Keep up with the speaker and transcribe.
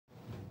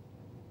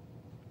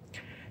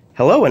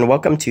Hello and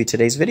welcome to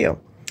today's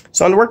video.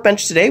 So on the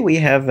workbench today we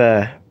have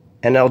a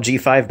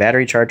NLG5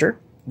 battery charger.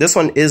 This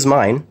one is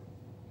mine.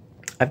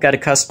 I've got a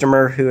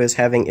customer who is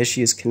having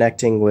issues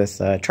connecting with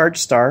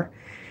ChargeStar,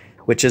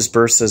 which is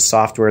Brusa's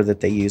software that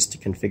they use to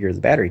configure the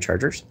battery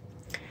chargers.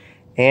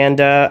 And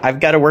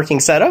I've got a working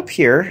setup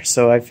here,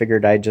 so I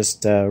figured I'd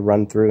just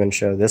run through and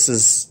show this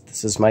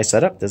is my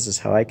setup. This is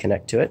how I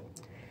connect to it.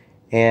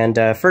 And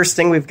first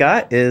thing we've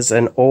got is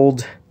an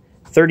old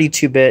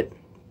 32-bit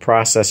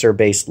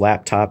processor-based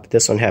laptop.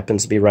 This one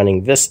happens to be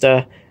running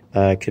Vista.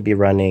 Could be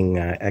running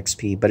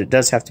XP, but it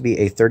does have to be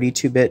a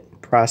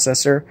 32-bit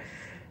processor.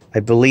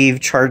 I believe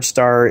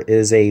ChargeStar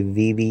is a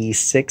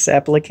VB6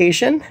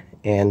 application,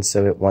 and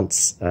so it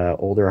wants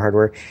older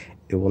hardware.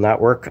 It will not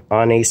work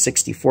on a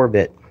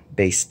 64-bit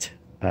based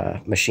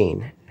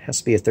machine. It has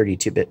to be a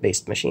 32-bit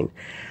based machine.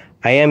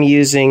 I am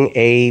using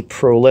a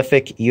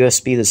Prolific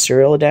USB to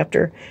serial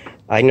adapter.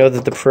 I know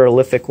that the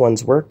Prolific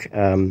ones work.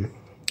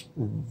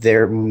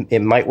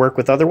 It might work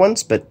with other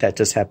ones, but that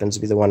just happens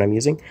to be the one I'm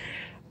using.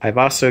 I've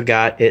also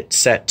got it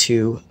set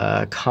to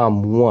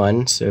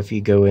COM1, so if you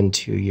go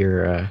into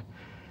your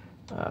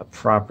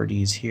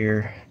properties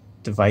here,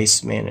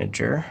 device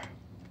manager,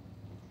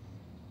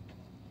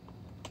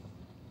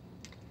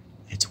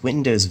 it's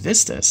Windows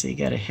Vista, so you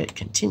got to hit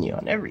continue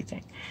on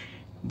everything.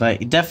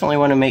 But you definitely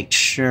want to make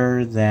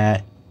sure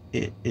that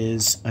it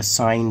is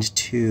assigned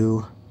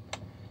to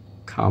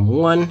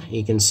COM1.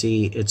 You can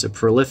see it's a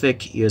Prolific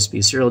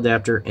USB serial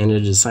adapter, and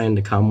it is assigned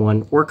to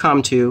COM1 or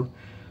COM2.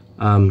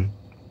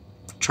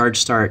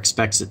 ChargeStar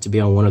expects it to be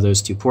on one of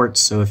those two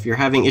ports, so if you're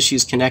having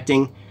issues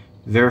connecting,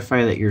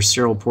 verify that your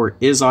serial port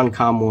is on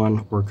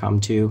COM1 or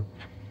COM2.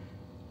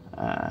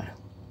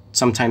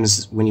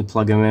 Sometimes when you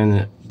plug them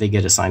in, they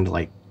get assigned to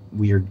like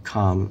weird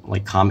COM,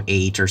 like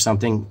COM8 or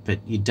something, but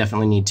you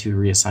definitely need to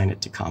reassign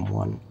it to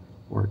COM1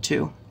 or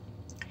 2.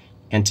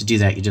 And to do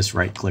that, you just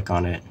right-click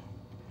on it,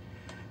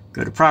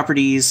 go to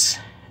Properties,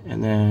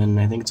 and then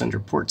I think it's under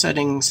Port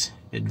Settings,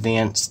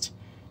 Advanced,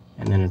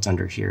 and then it's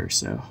under here.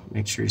 So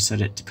make sure you set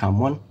it to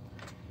COM1.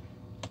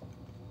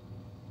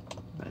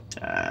 But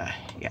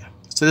yeah,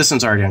 so this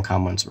one's already on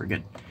COM1, so we're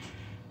good.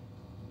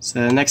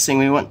 So the next thing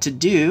we want to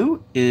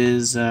do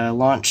is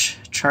launch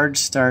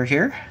ChargeStar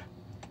here.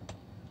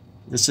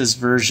 This is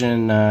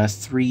version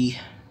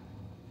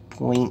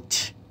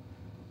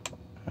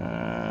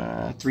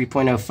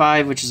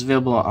 3.05, which is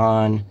available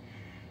on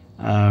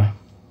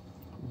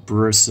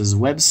Brusa's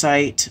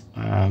website,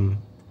 and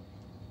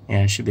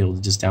I should be able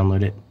to just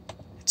download it.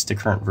 It's the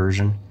current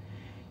version.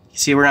 You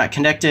see we're not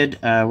connected,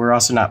 we're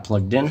also not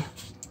plugged in.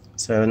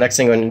 So the next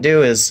thing I'm going to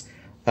do is,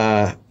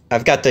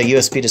 I've got the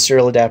USB to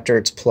serial adapter.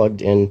 It's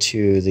plugged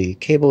into the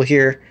cable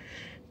here,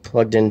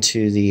 plugged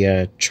into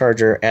the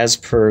charger as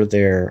per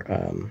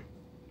their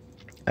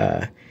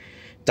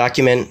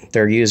document.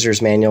 Their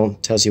user's manual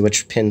tells you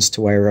which pins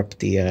to wire up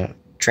the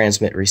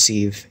transmit,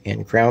 receive,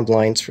 and ground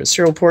lines for the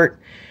serial port.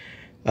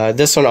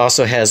 This one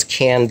also has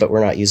CAN, but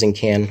we're not using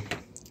CAN.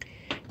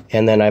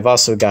 And then I've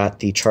also got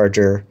the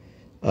charger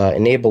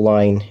enable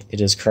line.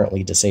 It is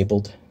currently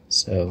disabled,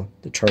 so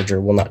the charger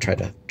will not try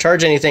to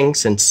charge anything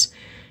since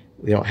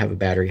we don't have a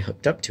battery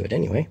hooked up to it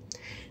anyway.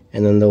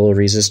 And then the little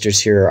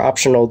resistors here are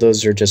optional.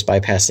 Those are just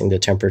bypassing the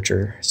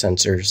temperature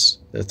sensors,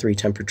 the 3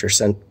 temperature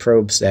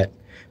probes that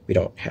we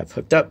don't have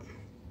hooked up.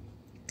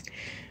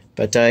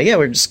 But yeah,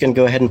 we're just going to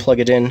go ahead and plug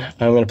it in.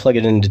 I'm going to plug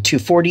it into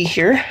 240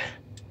 here.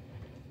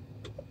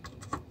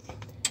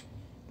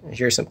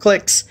 Here's some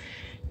clicks,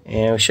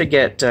 and we should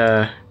get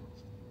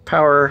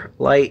power,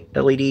 light,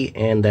 LED,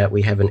 and that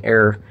we have an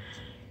error.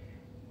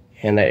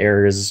 And that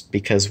error is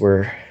because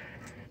we're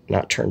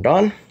not turned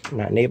on,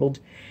 not enabled.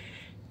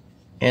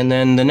 And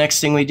then the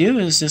next thing we do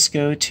is just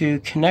go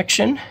to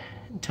connection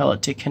and tell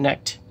it to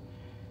connect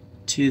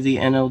to the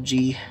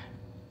NLG.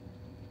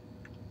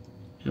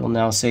 It'll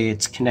now say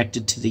it's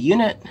connected to the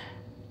unit.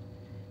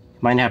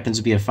 Mine happens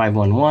to be a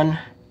 511.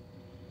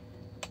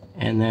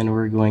 And then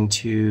we're going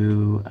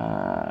to,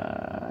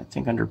 I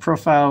think under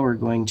profile, we're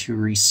going to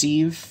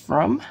receive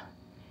from.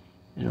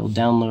 It'll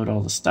download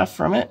all the stuff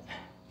from it.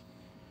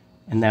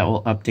 And that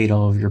will update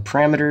all of your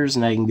parameters.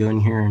 And I can go in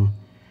here and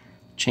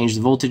change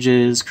the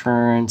voltages,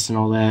 currents, and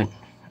all that.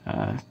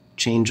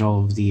 Change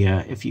all of the,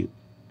 if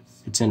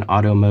it's in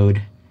auto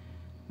mode,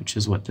 which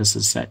is what this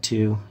is set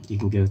to, you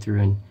can go through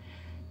and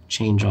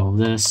change all of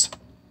this.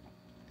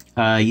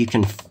 You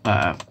can,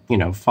 you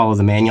know, follow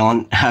the manual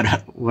on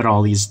what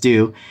all these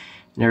do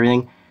and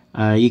everything.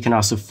 You can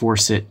also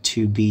force it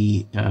to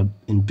be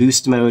in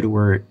boost mode,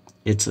 where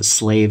it's a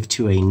slave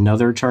to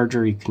another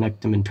charger. You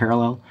connect them in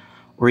parallel,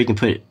 or you can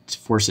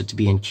force it to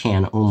be in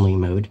CAN only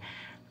mode.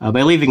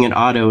 By leaving it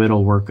auto,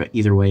 it'll work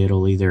either way.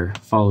 It'll either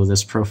follow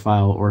this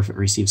profile, or if it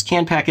receives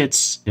CAN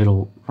packets,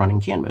 it'll run in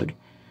CAN mode.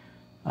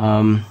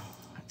 I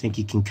think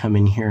you can come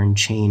in here and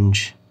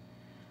change.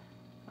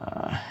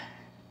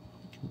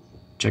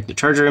 Check the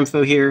charger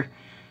info here.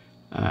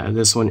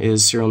 This one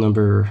is serial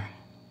number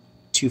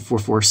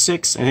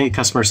 2446. I think the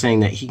customer is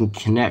saying that he can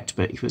connect,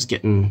 but he was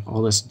getting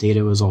all this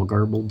data was all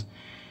garbled.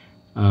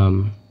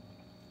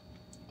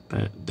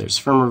 but there's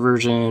firmware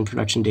version,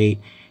 production date,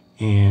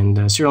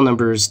 and serial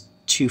number is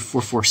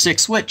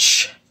 2446,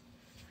 which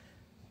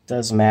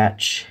does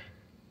match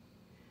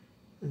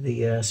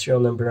the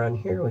serial number on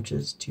here, which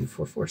is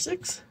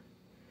 2446.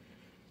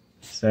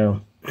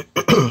 So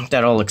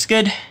that all looks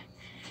good.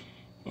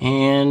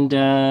 And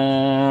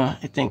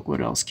I think,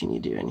 what else can you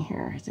do in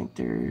here? I think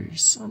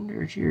there's,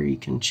 under here you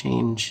can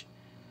change,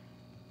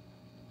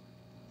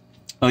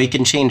 oh, you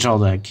can change all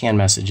the CAN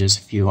messages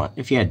if you want.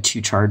 If you had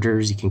 2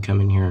 chargers, you can come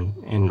in here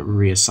and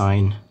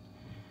reassign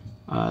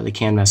the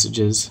CAN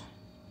messages,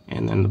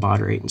 and then the baud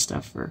rate and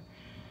stuff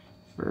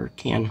for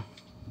CAN.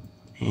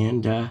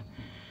 And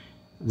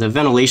the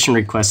ventilation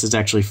request is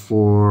actually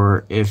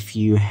for if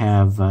you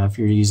have, if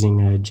you're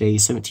using a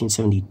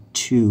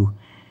J1772,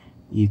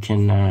 you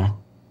can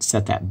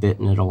set that bit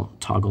and it'll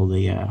toggle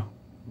the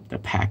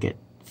packet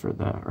for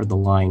the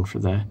line for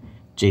the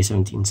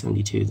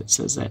J1772 that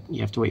says that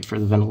you have to wait for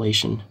the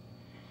ventilation.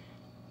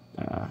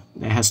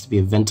 It has to be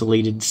a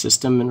ventilated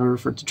system in order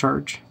for it to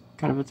charge,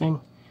 kind of a thing.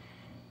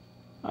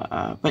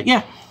 But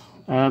yeah,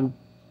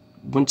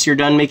 once you're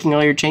done making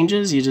all your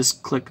changes, you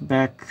just click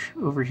back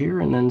over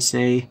here and then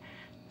say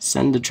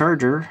send to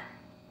charger,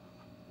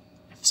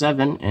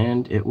 F7,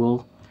 and it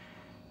will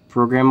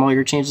program all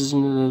your changes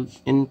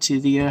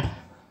into the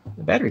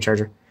battery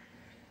charger.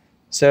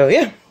 So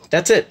yeah,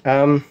 that's it.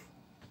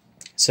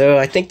 So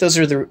I think those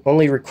are the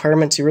only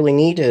requirements you really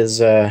need,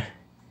 is a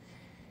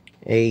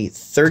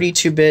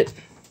 32-bit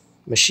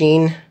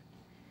machine.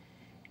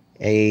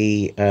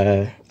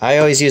 I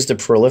always use the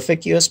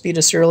prolific USB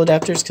to serial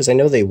adapters because I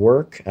know they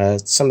work.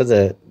 Some of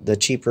the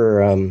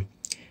cheaper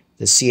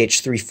the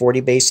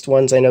CH340 based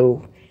ones I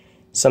know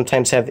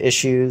sometimes have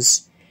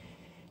issues.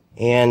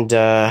 And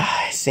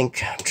I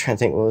think, I'm trying to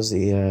think, what was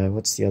the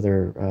what's the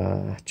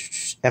other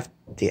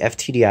the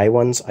FTDI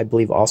ones I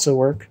believe also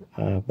work,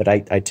 but I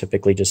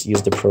typically just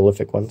use the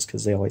prolific ones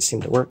because they always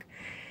seem to work.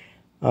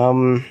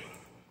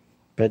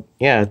 But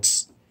yeah,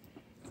 it's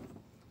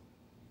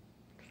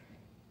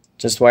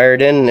just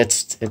wired in.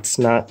 It's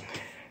not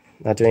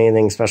doing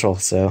anything special.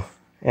 So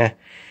yeah,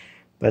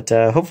 but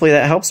hopefully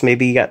that helps.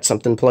 Maybe you got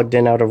something plugged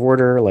in out of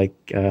order, like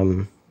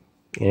you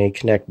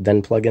connect,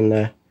 then plug in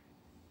the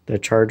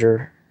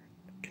charger,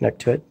 connect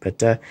to it.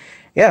 But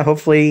yeah,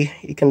 hopefully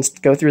you can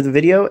go through the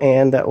video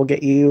and that will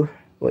get you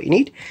what you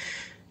need.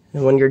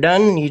 And when you're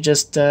done, you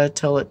just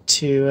tell it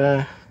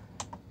to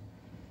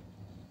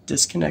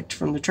disconnect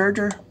from the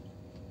charger.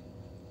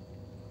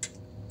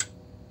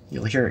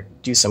 You'll hear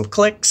it do some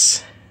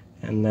clicks,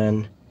 and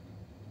then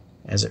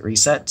as it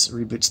resets, it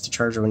reboots the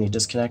charger when you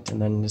disconnect, and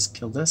then just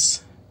kill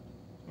this.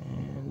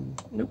 And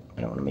nope,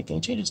 I don't want to make any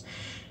changes.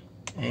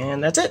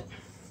 And that's it.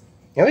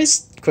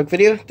 Anyways, quick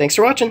video. Thanks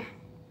for watching.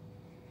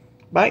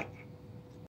 Bye.